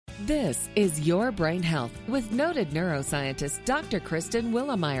This is Your Brain Health with noted neuroscientist Dr. Kristen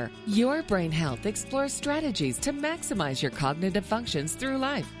Willemeyer. Your Brain Health explores strategies to maximize your cognitive functions through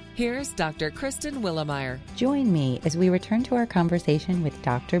life. Here's Dr. Kristen Willemeyer. Join me as we return to our conversation with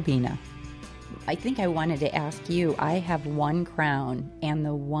Dr. Bina. I think I wanted to ask you, I have one crown, and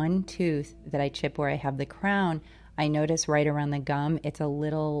the one tooth that I chip where I have the crown, I notice right around the gum, it's a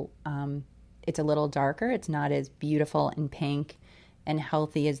little darker. It's not as beautiful and pink and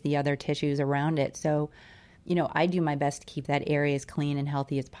healthy as the other tissues around it. So, I do my best to keep that area as clean and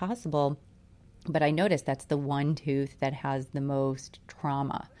healthy as possible. But I notice that's the one tooth that has the most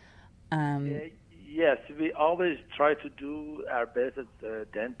trauma. Yes, we always try to do our best as a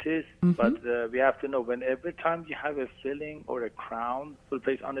dentist, but we have to know when every time you have a filling or a crown full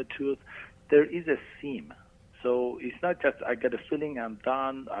place on a tooth, there is a seam. So it's not just I get a filling, I'm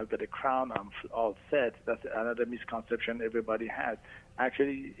done, I've got a crown, I'm all set. That's another misconception everybody has.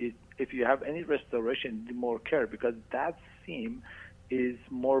 Actually, if you have any restoration, you need more care because that seam is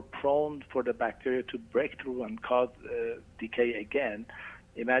more prone for the bacteria to break through and cause decay again.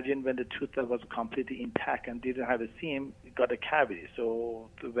 Imagine when the tooth that was completely intact and didn't have a seam, it got a cavity. So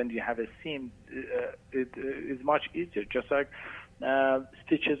when you have a seam, it is much easier, just like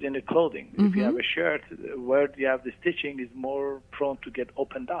stitches in the clothing. If you have a shirt, where you have the stitching is more prone to get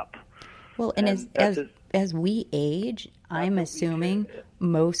opened up. Well, and as we age, I'm assuming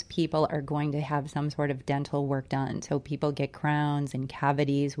most people are going to have some sort of dental work done. So people get crowns and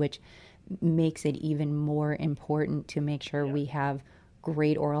cavities, which makes it even more important to make sure we have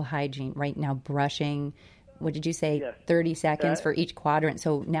great oral hygiene. Right now, brushing, what did you say, Yes. 30 seconds for each quadrant.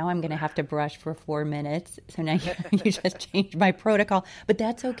 So now I'm going to have to brush for 4 minutes. So now you just changed my protocol. But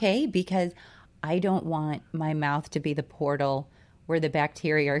that's okay because I don't want my mouth to be the portal where the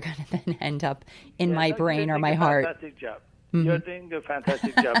bacteria are going to then end up in my brain or my heart. Fantastic job. You're doing a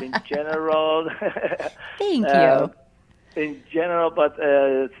fantastic job in general. Thank you. In general, but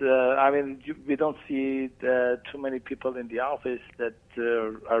we don't see too many people in the office that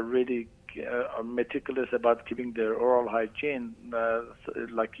are really are meticulous about keeping their oral hygiene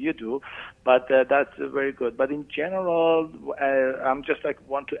like you do, but that's very good. But in general, I'm just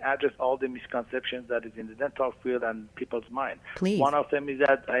want to address all the misconceptions that is in the dental field and people's mind. Please. One of them is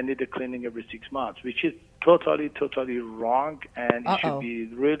that I need a cleaning every 6 months, which is totally wrong, and it should be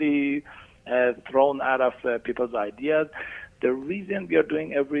really thrown out of people's ideas. The reason we are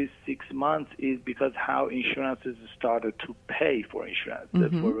doing every 6 months is because how insurances started to pay for insurance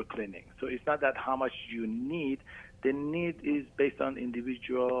for cleaning. So it's not that how much you need. The need is based on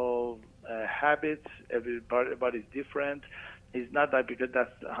individual habits. Everybody's different. It's not that because that's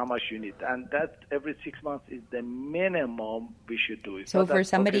how much you need. And that every 6 months is the minimum we should do. So for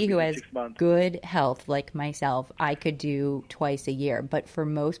somebody who has good health like myself, I could do twice a year. But for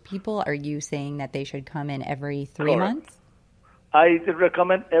most people, are you saying that they should come in every 3 months? I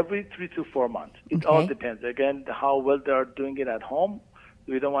recommend every 3 to 4 months. It all depends. Again, how well they are doing it at home.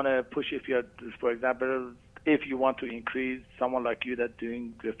 We don't want to push for example, if you want to increase someone like you that's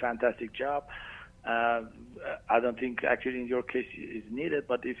doing a fantastic job. I don't think actually in your case is needed,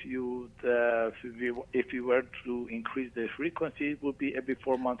 but if you were to increase the frequency, it would be every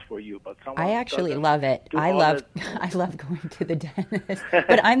 4 months for you. But I actually love it. I love going to the dentist.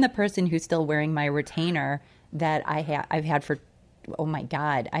 But I'm the person who's still wearing my retainer that I've had for, oh my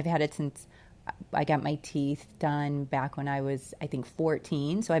God, I've had it since I got my teeth done back when I was, I think,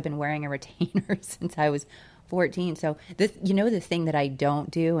 14. So I've been wearing a retainer since I was 14. So this, the thing that I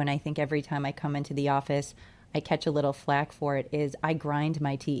don't do, and I think every time I come into the office, I catch a little flack for it, is I grind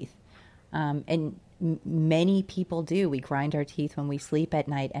my teeth. And many people do. We grind our teeth when we sleep at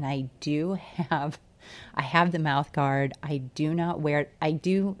night. And I have the mouth guard. I do not wear it. I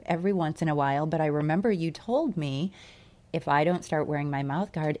do every once in a while, but I remember you told me if I don't start wearing my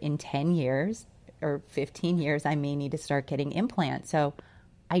mouth guard in 10 years or 15 years, I may need to start getting implants. So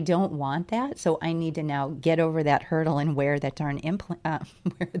I don't want that. So I need to now get over that hurdle and wear that darn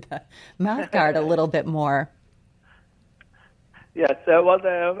wear the mouth guard a little bit more. Yes. I would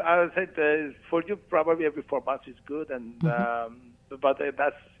say for you, probably every 4 months is good. And but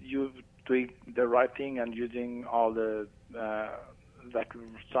that's you doing the right thing and using all the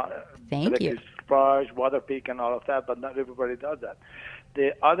Thank you. Brush, water pick, and all of that, but not everybody does that.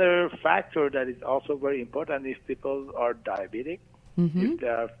 The other factor that is also very important is people are diabetic. If they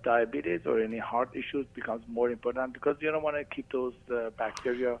have diabetes or any heart issues, becomes more important because you don't want to keep those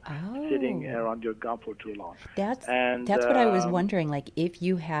bacteria sitting around your gum for too long. That's what I was wondering. Like, if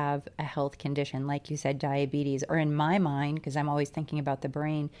you have a health condition, like you said, diabetes, or in my mind, because I'm always thinking about the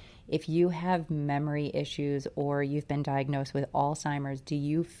brain, if you have memory issues or you've been diagnosed with Alzheimer's, do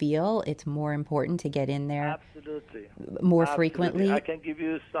you feel it's more important to get in there Absolutely. more Absolutely. frequently? I can give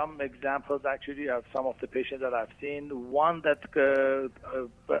you some examples, actually, of some of the patients that I've seen. One that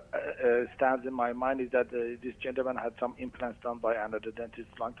stands in my mind is that this gentleman had some implants done by another dentist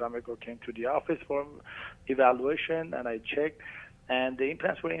a long time ago, came to the office for evaluation, and I checked, and the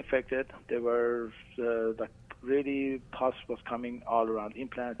implants were infected. They were really pus was coming all around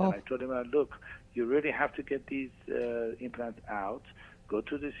implants, and I told him, look, you really have to get these implants out, go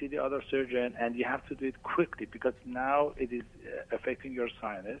to see the other surgeon, and you have to do it quickly because now it is affecting your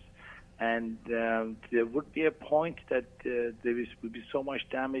sinus, and there would be a point that would be so much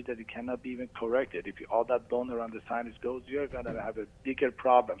damage that it cannot be even corrected. If all that bone around the sinus goes, you're going to have a bigger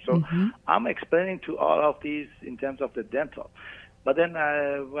problem. So I'm explaining to all of these in terms of the dental. But then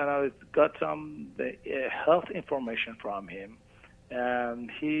when I got some health information from him,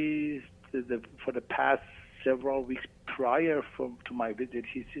 for the past several weeks prior to my visit,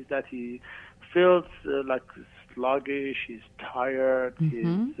 he says that he feels like sluggish, he's tired, he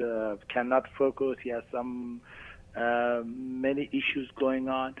cannot focus, he has some many issues going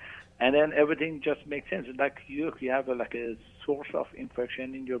on. And then everything just makes sense. Like you have a source of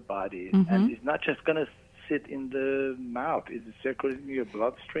infection in your body, and it's not just going to sit in the mouth. It's circulating in your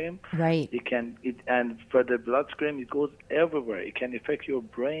bloodstream. Right. And for the bloodstream, it goes everywhere. It can affect your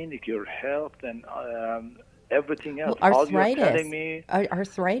brain, your health, and everything else. Well, arthritis. All you're telling me,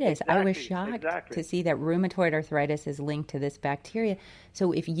 arthritis. Exactly, I was shocked to see that rheumatoid arthritis is linked to this bacteria.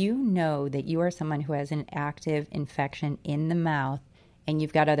 So if you know that you are someone who has an active infection in the mouth and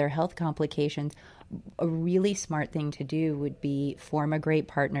you've got other health complications, a really smart thing to do would be form a great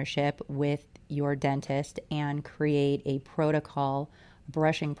partnership with your dentist and create a protocol,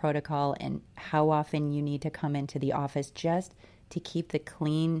 brushing protocol, and how often you need to come into the office just to keep the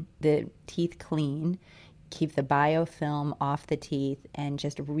teeth clean, keep the biofilm off the teeth, and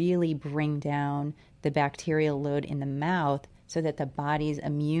just really bring down the bacterial load in the mouth so that the body's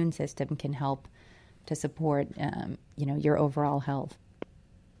immune system can help to support your overall health.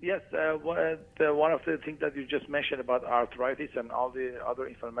 Yes, one of the things that you just mentioned about arthritis and all the other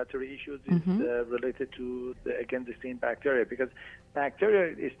inflammatory issues is related to, the same bacteria, because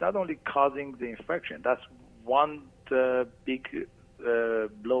bacteria is not only causing the infection. That's one big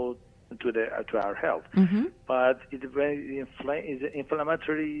blow to our health. But it's an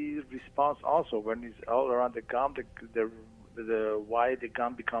inflammatory response also. When it's all around the gum, why the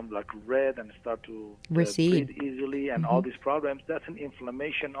gum becomes like red and start to recede breathe easily, and all these problems, that's an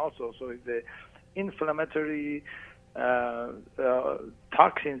inflammation also. So the inflammatory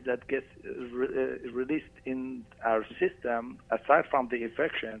toxins that get released in our system, aside from the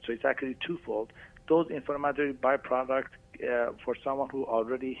infection, so it's actually twofold. Those inflammatory byproducts for someone who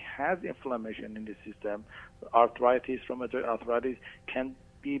already has inflammation in the system, arthritis, rheumatoid arthritis, can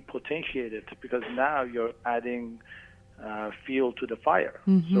be potentiated because now you're adding fuel to the fire.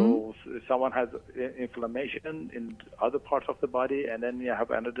 So someone has inflammation in other parts of the body, and then you have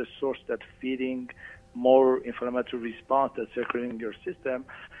another source that's feeding more inflammatory response that's circulating your system.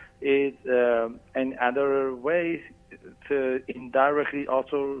 Is another way to indirectly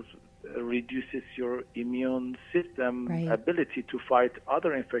also reduces your immune system ability to fight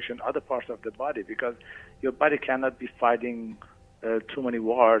other infection, other parts of the body, because your body cannot be fighting too many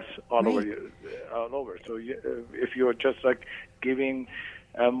wars all over. So if you're just like giving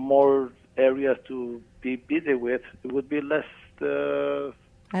more areas to be busy with, it would be less.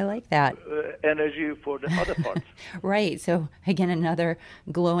 I like that. Energy for the other parts. Right. So again, another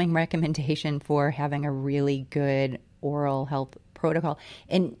glowing recommendation for having a really good oral health protocol.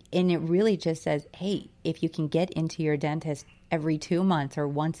 And it really just says, hey, if you can get into your dentist every 2 months or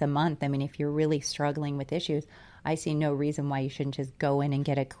once a month, I mean, if you're really struggling with issues, I see no reason why you shouldn't just go in and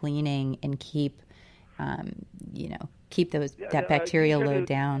get a cleaning and keep that bacterial load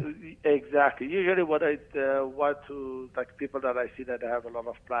down. Exactly. Usually what I want to, like people that I see that have a lot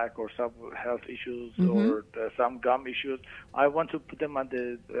of plaque or some health issues or some gum issues, I want to put them on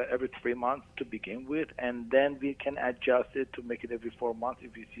every 3 months to begin with, and then we can adjust it to make it every 4 months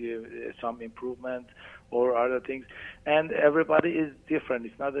if we see some improvement or other things. And everybody is different.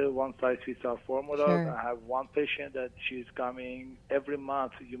 It's not a one-size-fits-all formula. Sure. I have one patient that she's coming every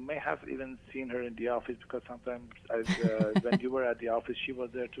month. You may have even seen her in the office because sometimes when you were at the office, she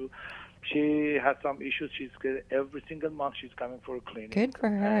was there too. She had some issues. Every single month she's coming for a cleaning. Good for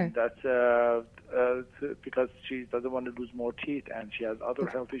her. And that's because she doesn't want to lose more teeth, and she has other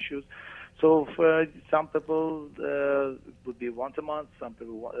health issues. So for some people would be once a month, some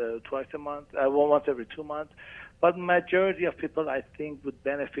people twice a month, once every 2 months. But majority of people, I think, would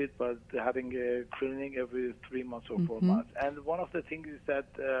benefit by having a cleaning every 3 months or 4 months. And one of the things is that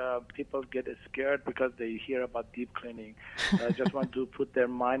people get scared because they hear about deep cleaning. I just want to put their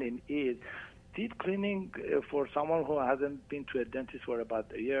mind in ease. Deep cleaning for someone who hasn't been to a dentist for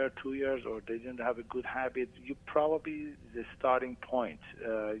about a year, 2 years, or they didn't have a good habit, you probably the starting point.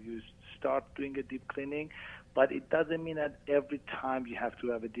 You start doing a deep cleaning, but it doesn't mean that every time you have to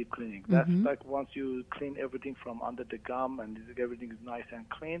have a deep cleaning. That's like once you clean everything from under the gum and everything is nice and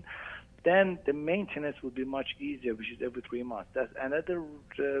clean, then the maintenance will be much easier, which is every 3 months. That's another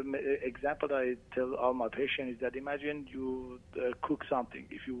example I tell all my patients is that imagine you cook something.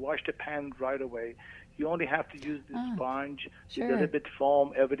 If you wash the pan right away, you only have to use the sponge, with a little bit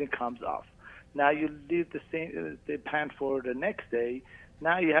foam, everything comes off. Now you leave the pan for the next day.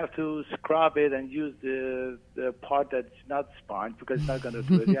 Now you have to scrub it and use the part that's not sponge because it's not going to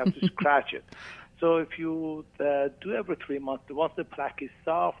do it. You have to scratch it. So if you do every 3 months, once the plaque is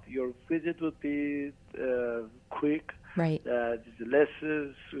soft, your visit would be quick. Right. There's less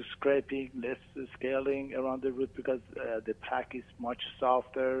scraping, less scaling around the root because the plaque is much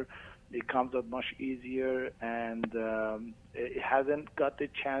softer. It comes out much easier, and it hasn't got the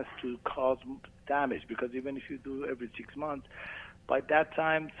chance to cause damage because even if you do every 6 months, by that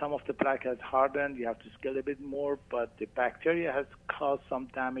time, some of the plaque has hardened. You have to scale a bit more, but the bacteria has caused some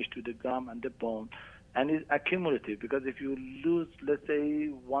damage to the gum and the bone, and it's accumulative because if you lose, let's say,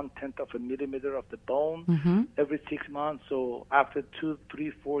 1/10 of a millimeter of the bone every 6 months, so after 2, 3,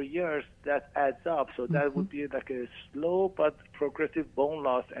 4 years, that adds up. So that would be like a slow but progressive bone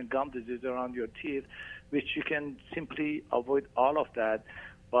loss and gum disease around your teeth, which you can simply avoid all of that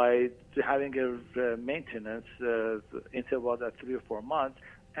by having a maintenance interval at 3 or 4 months.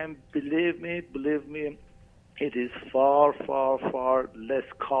 And believe me, it is far, far, far less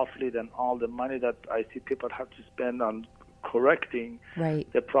costly than all the money that I see people have to spend on correcting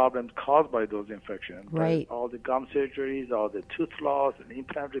the problems caused by those infections. Right. All the gum surgeries, all the tooth loss and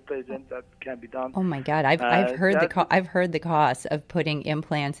implant replacement that can be done. Oh my God, I've heard the cost of putting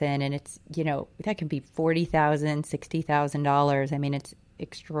implants in, and it's that can be $40,000, $60,000. I mean, it's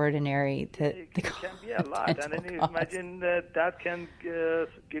extraordinary. It can be a lot, and then you imagine that can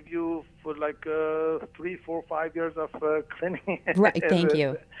give you for like 3, 4, 5 years of cleaning. Right. Thank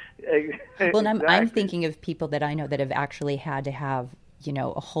you. Well, and I'm Exactly. thinking of people that I know that have actually had to have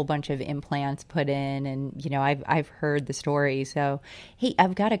a whole bunch of implants put in, and I've heard the story. So, hey,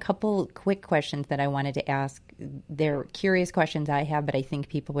 I've got a couple quick questions that I wanted to ask. They're curious questions I have, but I think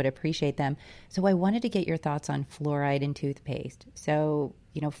people would appreciate them. So I wanted to get your thoughts on fluoride in toothpaste. So,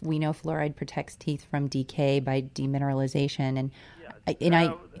 we know fluoride protects teeth from decay by demineralization, and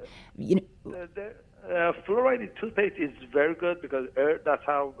fluoride in toothpaste is very good because that's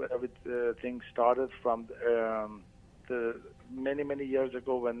how everything started from the many years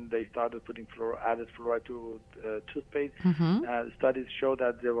ago when they started putting added fluoride to toothpaste. Studies show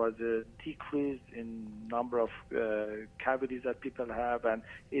that there was a decrease in number of cavities that people have, and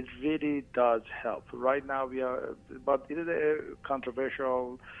it really does help. Right now but it is a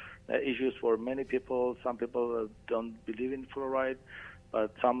controversial issues for many people. Some people don't believe in fluoride,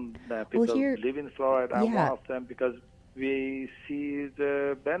 but some people believe in fluoride. I'm one of them because we see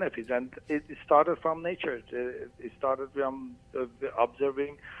the benefits, and it started from nature. It started from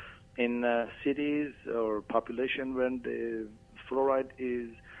observing in cities or population when the fluoride is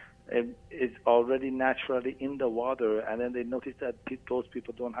already naturally in the water, and then they noticed that those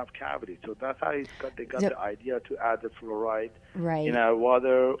people don't have cavities. So that's how they got the idea to add the fluoride in our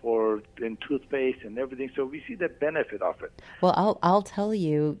water or in toothpaste and everything. So we see the benefit of it. Well, I'll tell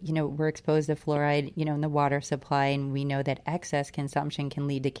you, we're exposed to fluoride, in the water supply, and we know that excess consumption can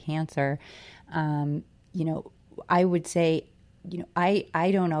lead to cancer. I would say, I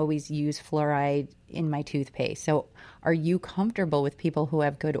don't always use fluoride in my toothpaste. So are you comfortable with people who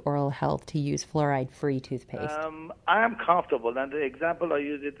have good oral health to use fluoride-free toothpaste? I am comfortable. And the example I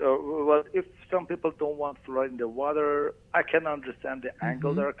use it, if some people don't want fluoride in the water, I can understand the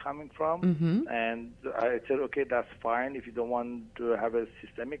angle they're coming from. And I said, okay, that's fine. If you don't want to have a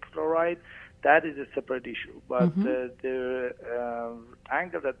systemic fluoride, that is a separate issue. But the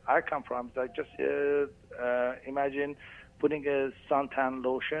angle that I come from is like just imagine putting a suntan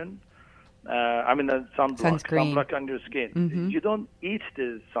lotion, a sunblock on your skin. You don't eat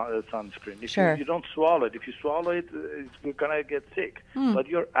the sunscreen. If you don't swallow it. If you swallow it, you're going to get sick. But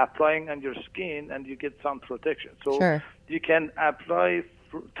you're applying on your skin and you get some protection. So you can apply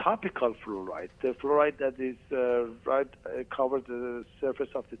topical fluoride, the fluoride that is covers the surface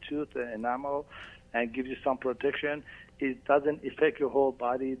of the tooth, the enamel, and gives you some protection. It doesn't affect your whole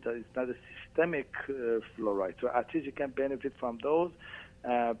body. It's not a systemic fluoride. So at least you can benefit from those.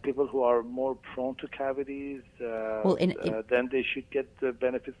 People who are more prone to cavities, then they should get the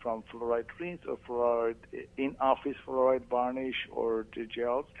benefit from fluoride rinse or fluoride in-office fluoride varnish or the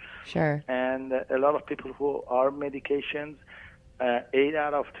gels. Sure. And a lot of people who are medications, 8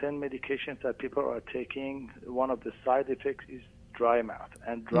 out of 10 medications that people are taking, one of the side effects is dry mouth.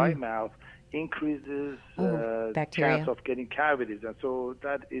 And dry mouth increases chance of getting cavities. And so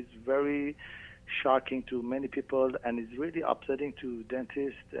that is very shocking to many people, and it's really upsetting to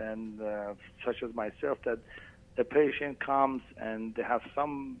dentists and such as myself, that the patient comes and they have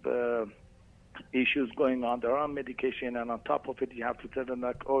some issues going on. They're on medication, and on top of it, you have to tell them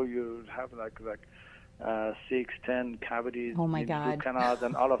like, oh, you have like 6, 10 cavities in root canals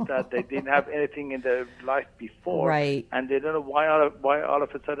and all of that. They didn't have anything in their life before, right? And they don't know why all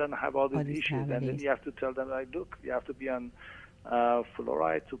of a sudden have all these issues. Cavities. And then you have to tell them like, look, you have to be on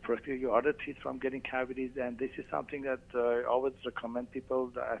fluoride to protect your other teeth from getting cavities. And this is something that I always recommend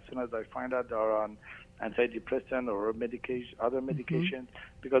people that as soon as I find out they're on antidepressant or other medications,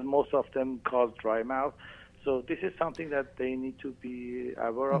 because most of them cause dry mouth. So this is something that they need to be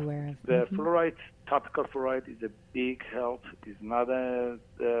aware of. The fluoride, topical fluoride, is a big help. It's not a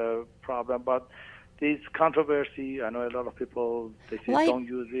problem, but this controversy, I know a lot of people, they say don't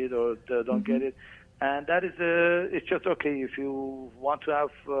use it or they don't get it. And that is, it's just okay. If you want to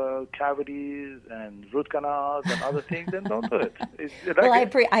have cavities and root canals and other things, then don't do it. I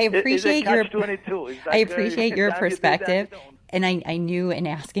appreciate your perspective. And I knew in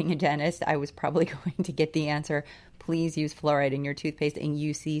asking a dentist, I was probably going to get the answer, please use fluoride in your toothpaste. And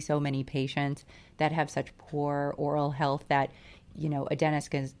you see so many patients that have such poor oral health that, you know, a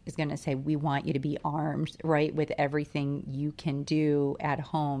dentist is going to say, we want you to be armed, right, with everything you can do at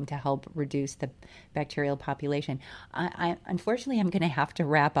home to help reduce the bacterial population. Unfortunately, I'm going to have to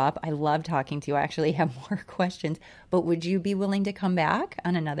wrap up. I love talking to you. I actually have more questions, but would you be willing to come back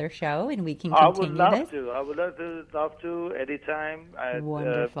on another show and we can continue this? I would love to anytime.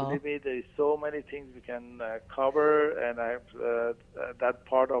 Wonderful. Believe me, there is so many things we can cover, and I have that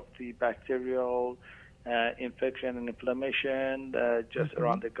part of the bacterial infection and inflammation just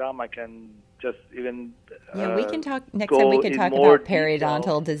around the gum. I can just even we can talk next time. We can talk about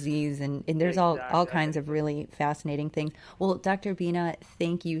periodontal disease, and there's all kinds of really fascinating things. Well, Dr. Bina,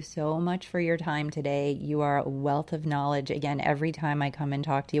 thank you so much for your time today. You are a wealth of knowledge. Again, every time I come and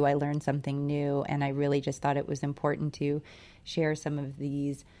talk to you, I learn something new, and I really just thought it was important to share some of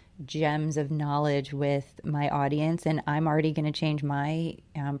these gems of knowledge with my audience. And I'm already going to change my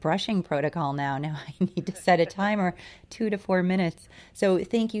brushing protocol now. Now I need to set a timer 2 to 4 minutes. So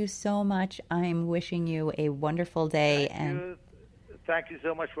thank you so much. I'm wishing you a wonderful day. Thank you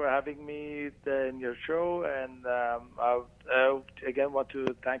so much for having me in your show. And I again want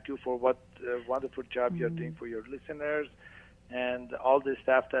to thank you for what wonderful job you're doing for your listeners and all the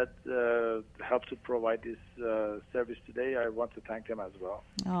staff that helped to provide this service today. I want to thank them as well.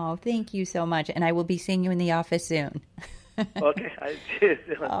 Oh, thank you so much. And I will be seeing you in the office soon. Okay.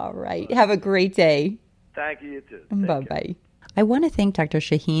 All right. Have a great day. Thank you, you too. Bye-bye. I want to thank Dr.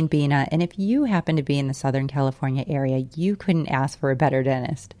 Shaheen Bina, and if you happen to be in the Southern California area, you couldn't ask for a better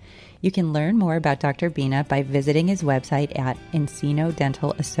dentist. You can learn more about Dr. Bina by visiting his website at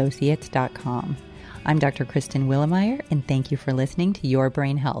EncinoDentalAssociates.com. I'm Dr. Kristen Willemeyer, and thank you for listening to Your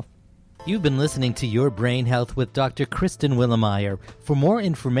Brain Health. You've been listening to Your Brain Health with Dr. Kristen Willemeyer. For more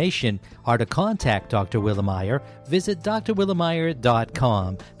information or to contact Dr. Willemeyer, visit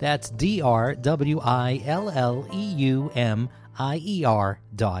drwillemeyer.com. That's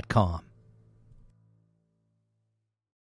drwilleumeier.com.